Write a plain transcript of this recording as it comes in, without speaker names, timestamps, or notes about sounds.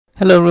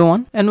Hello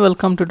everyone and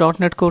welcome to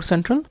 .NET Core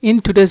Central. In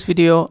today's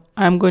video,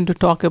 I'm going to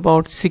talk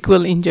about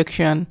SQL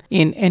injection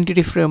in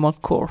Entity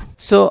Framework Core.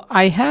 So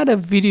I had a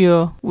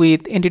video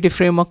with Entity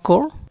Framework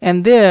Core,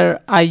 and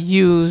there I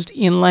used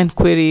inline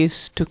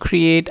queries to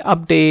create,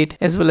 update,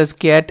 as well as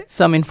get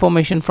some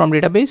information from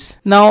database.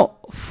 Now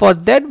for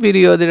that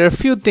video, there are a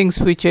few things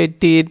which I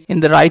did in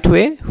the right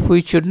way,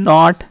 which should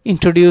not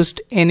introduce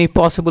any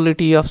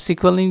possibility of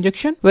SQL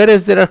injection,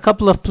 whereas there are a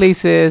couple of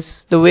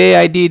places the way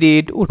I did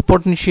it would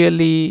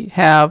potentially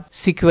have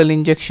SQL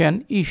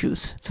injection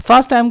issues. So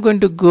first I'm going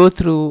to go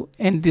through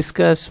and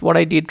discuss what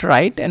I did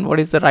right and what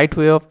is the right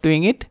way of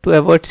doing it to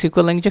avoid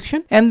SQL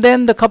injection, and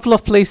then the couple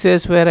of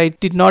places where I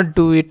did not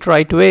do it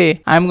right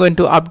way, I'm going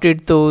to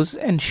update those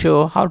and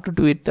show how to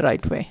do it the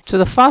right way. So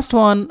the first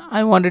one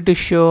I wanted to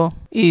show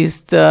is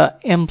the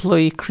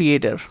employee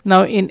creator.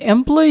 Now in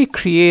employee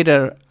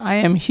creator, I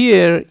am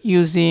here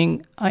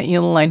using an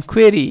inline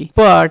query,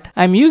 but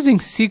I'm using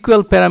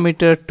SQL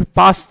parameter to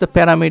pass the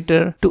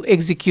parameter to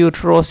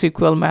execute raw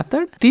SQL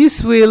method.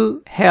 This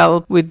will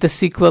help with the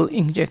SQL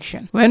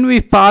injection. When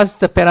we pass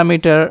the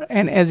parameter,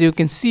 and as you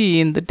can see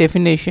in the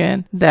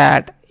definition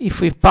that if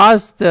we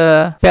pass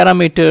the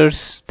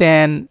parameters,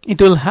 then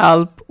it will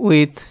help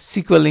with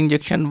SQL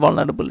injection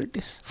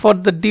vulnerabilities. For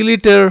the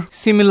deleter,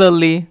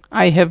 similarly,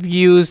 I have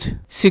used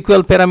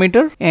SQL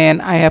parameter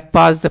and I have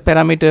passed the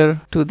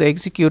parameter to the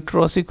execute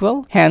raw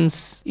SQL.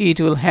 Hence, it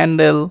will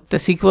handle the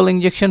SQL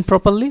injection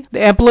properly.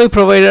 The employee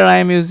provider, I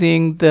am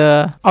using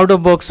the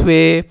out-of-box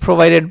way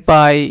provided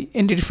by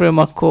Entity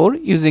Framework Core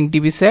using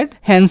dbset.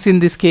 Hence, in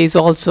this case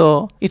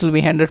also, it will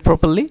be handled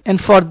properly.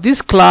 And for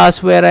this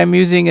class where I am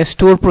using a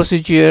store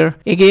procedure,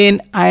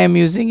 again, I am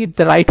using it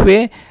the right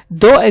way.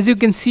 Though, as you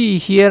can see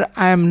here,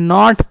 I am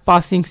not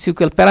passing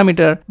SQL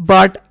parameter,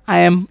 but I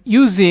am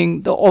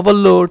using the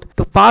overload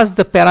to pass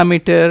the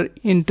parameter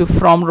into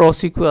from raw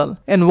SQL.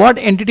 And what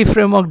Entity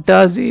Framework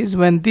does is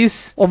when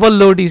this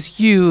overload is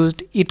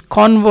used, it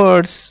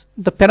converts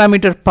the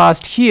parameter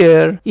passed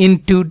here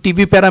into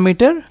DB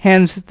parameter.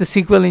 Hence, the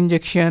SQL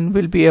injection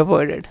will be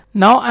avoided.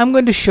 Now I'm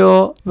going to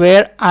show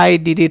where I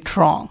did it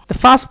wrong. The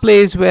first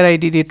place where I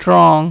did it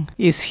wrong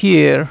is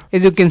here.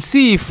 As you can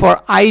see,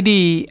 for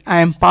ID,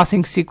 I am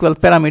passing SQL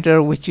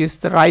parameter, which is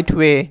the right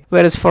way.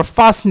 Whereas for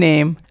first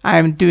name, I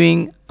am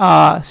doing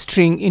a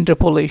string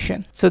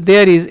interpolation. So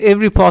there is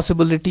every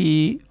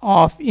possibility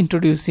of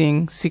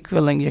introducing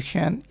SQL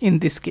injection in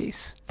this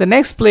case. The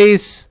next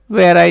place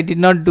where I did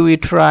not do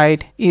it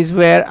right is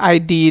where I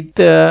did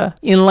the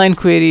inline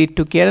query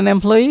to get an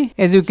employee.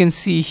 As you can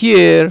see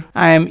here,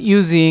 I am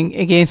using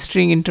again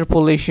string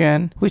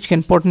interpolation, which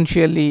can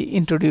potentially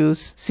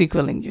introduce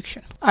SQL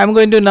injection. I'm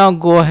going to now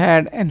go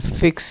ahead and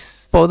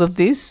fix both of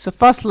these. So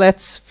first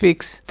let's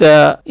fix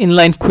the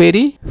inline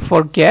query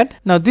for get.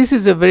 Now this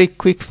is a very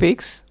quick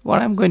fix.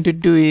 What I'm going to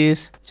do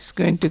is just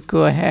going to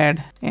go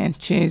ahead and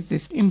change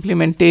this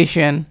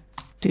implementation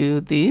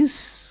to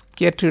this,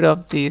 get rid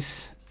of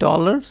this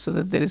dollar so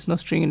that there is no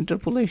string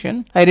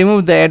interpolation. I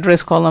removed the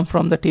address column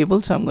from the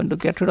table, so I'm going to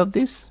get rid of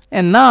this.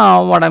 And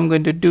now what I'm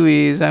going to do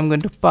is I'm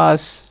going to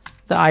pass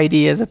the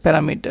ID as a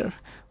parameter,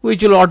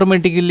 which will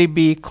automatically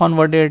be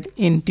converted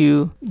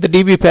into the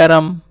DB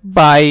param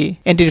by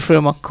Entity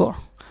Framework Core.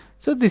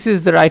 So this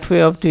is the right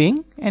way of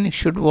doing, and it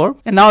should work.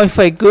 And now if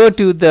I go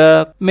to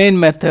the main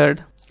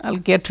method, I'll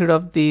get rid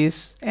of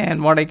this,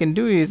 and what I can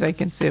do is I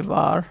can say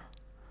var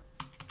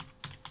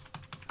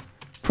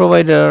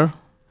provider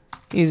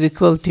is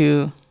equal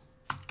to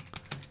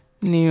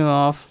new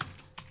of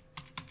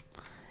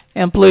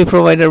employee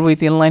provider with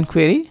inline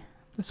query.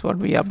 That's what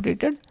we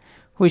updated,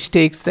 which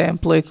takes the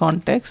employee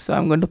context. So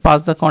I'm going to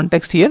pass the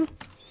context here,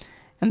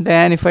 and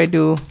then if I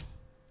do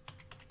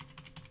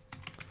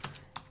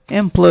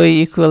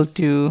employee equal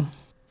to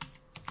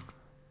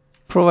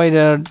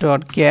provider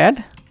dot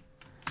get,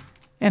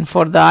 and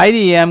for the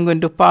ID I'm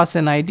going to pass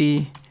an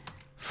ID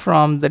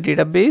from the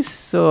database.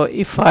 So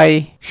if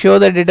I show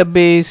the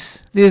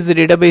database, this is the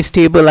database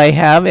table I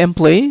have,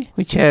 employee,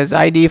 which has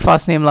ID,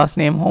 first name, last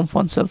name, home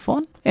phone, cell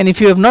phone. And if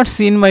you have not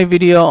seen my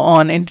video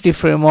on Entity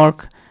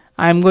Framework,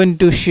 I'm going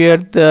to share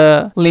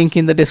the link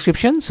in the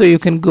description so you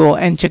can go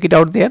and check it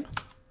out there.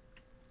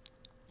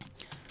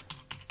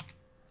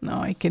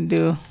 Now I can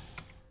do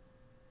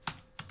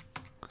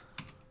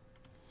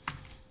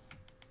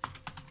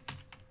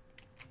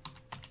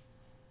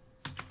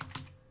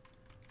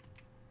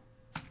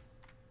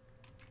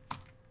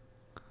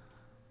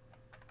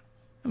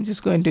I'm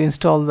just going to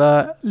install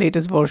the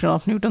latest version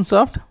of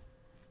Newtonsoft.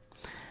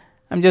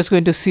 I'm just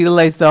going to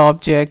serialize the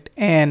object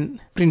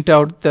and print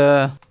out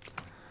the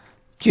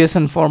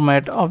JSON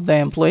format of the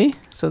employee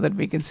so that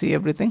we can see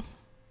everything.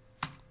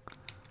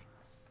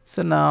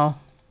 So now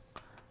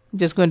I'm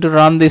just going to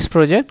run this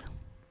project,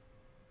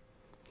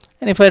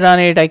 and if I run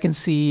it, I can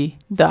see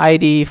the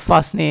ID,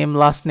 first name,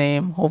 last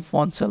name, home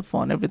phone, cell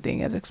phone,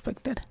 everything as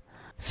expected.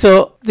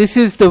 So this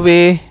is the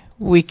way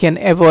we can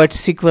avoid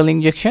SQL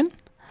injection.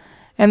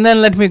 And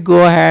then let me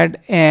go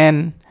ahead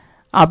and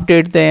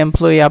update the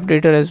employee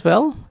updater as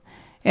well.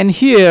 And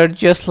here,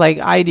 just like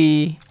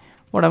ID,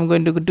 what I'm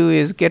going to do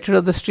is get rid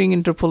of the string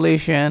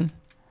interpolation,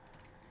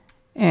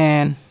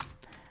 and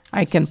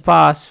I can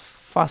pass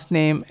first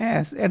name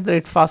as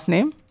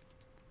 @firstname.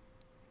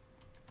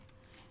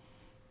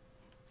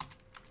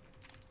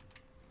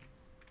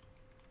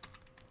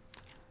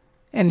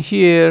 And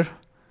here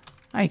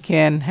I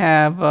can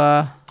have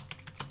a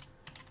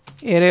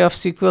array of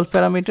SQL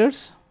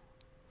parameters.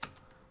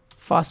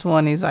 First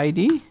one is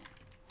ID,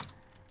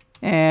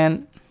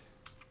 and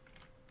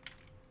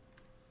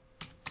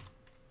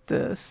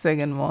the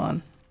second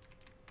one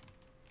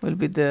will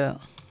be the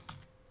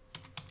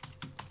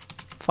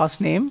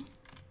first name,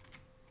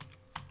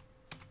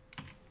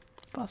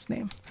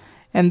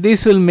 and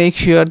this will make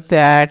sure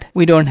that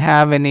we don't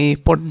have any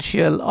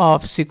potential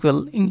of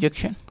SQL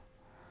injection.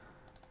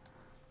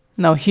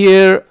 Now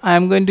here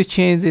I'm going to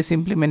change this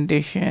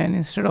implementation.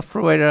 Instead of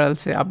provider, I'll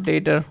say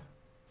updater,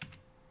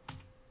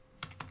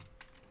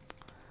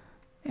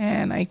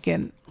 and I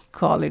can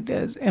call it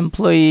as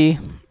employee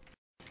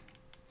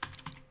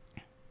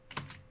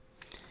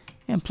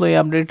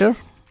updater,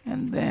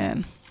 and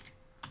then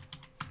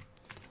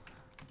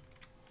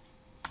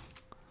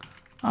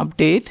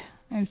update,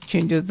 and it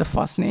changes the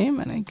first name,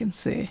 and I can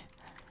say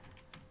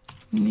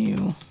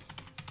new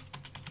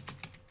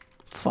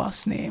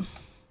first name,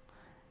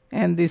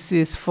 and this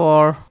is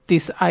for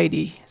this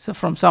ID. So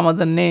from some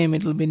other name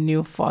it will be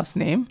new first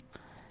name,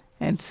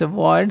 and it's a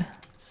void,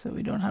 so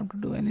we don't have to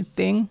do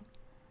anything.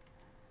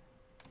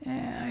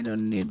 And I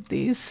don't need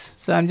this,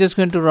 so I'm just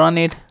going to run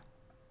it.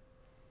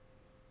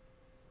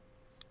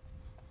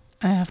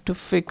 I have to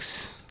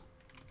fix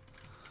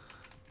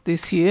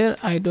this here.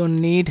 I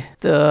don't need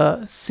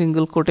the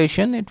single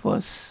quotation, it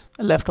was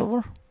a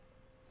leftover.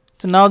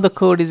 So now the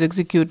code is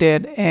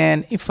executed,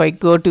 and if I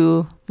go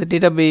to the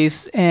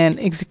database and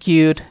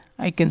execute,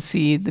 I can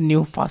see the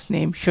new first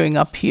name showing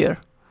up here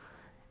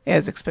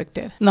as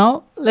expected.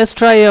 Now let's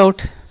try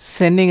out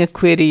sending a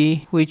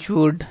query which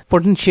would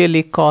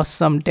potentially cause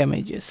some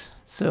damages.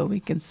 So we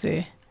can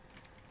say,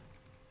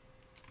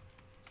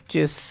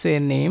 just say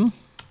name,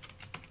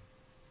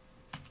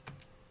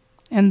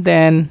 and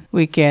then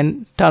we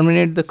can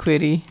terminate the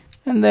query,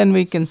 and then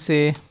we can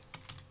say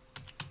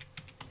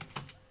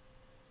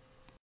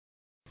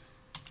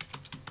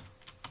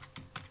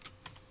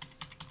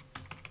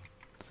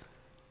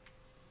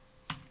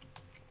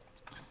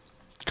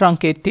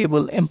truncate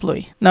table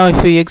employee. Now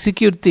if we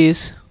execute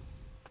this,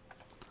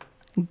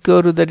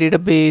 go to the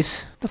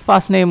database, the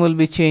first name will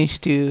be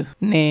changed to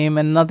name,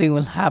 and nothing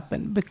will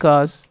happen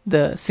because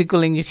the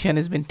SQL injection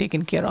has been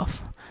taken care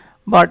of.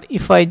 But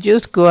if I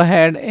just go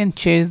ahead and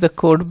change the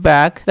code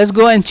back, let's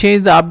go and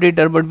change the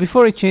updater. But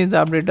before I change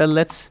the updater,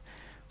 let's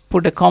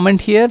put a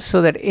comment here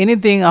so that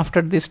anything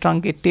after this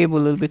truncate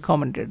table will be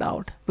commented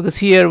out, because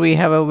here we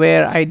have a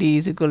where ID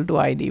is equal to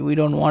ID. We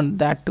don't want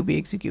that to be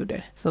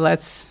executed. So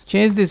let's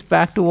change this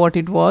back to what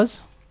it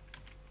was.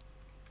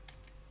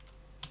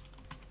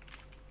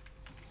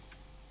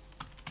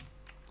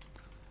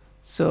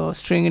 So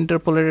string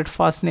interpolated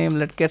first name,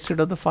 let's get rid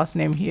of the first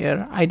name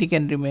here. ID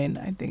can remain,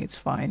 I think it's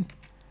fine.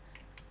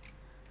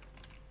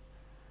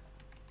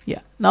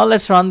 Yeah, now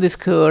let's run this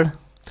code.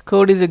 The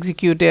code is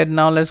executed.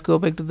 Now let's go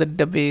back to the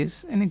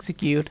database and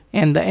execute,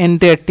 and the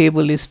entire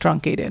table is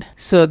truncated.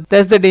 So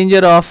that's the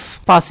danger of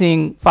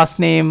passing first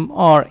name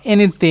or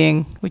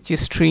anything which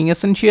is string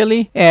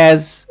essentially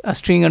as a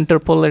string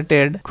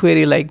interpolated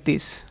query like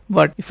this.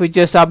 But if we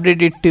just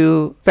update it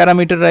to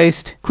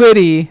parameterized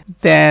query,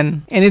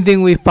 then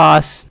anything we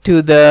pass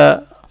to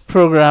the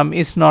program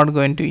is not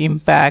going to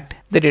impact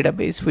the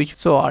database, which we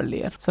saw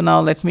earlier. So now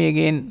let me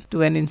again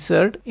do an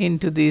insert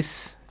into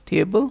this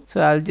table.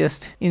 So I'll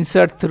just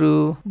insert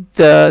through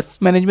the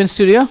management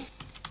studio.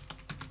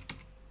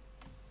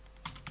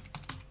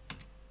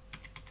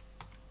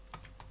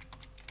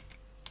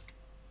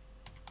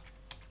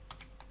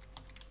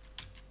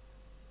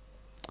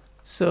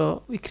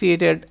 So we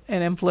created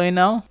an employee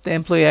now. The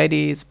employee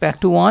ID is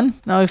back to 1.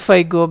 Now if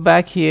I go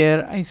back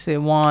here, I say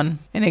 1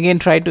 and again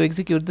try to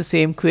execute the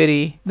same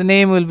query. The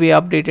name will be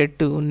updated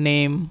to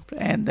name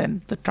and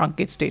then the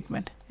truncate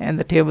statement, and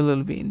the table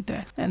will be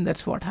intact, and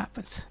that's what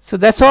happens. So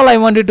that's all I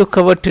wanted to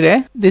cover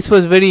today. This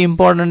was very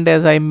important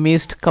as I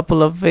missed a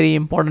couple of very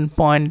important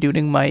points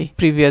during my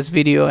previous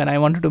video, and I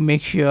wanted to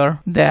make sure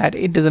that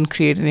it doesn't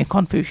create any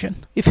confusion.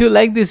 If you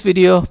like this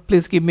video,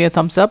 please give me a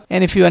thumbs up,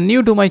 and if you are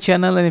new to my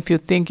channel and if you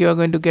think you are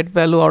going to get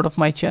value out of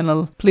my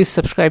channel, please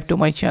subscribe to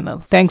my channel.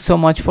 Thanks so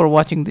much for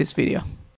watching this video.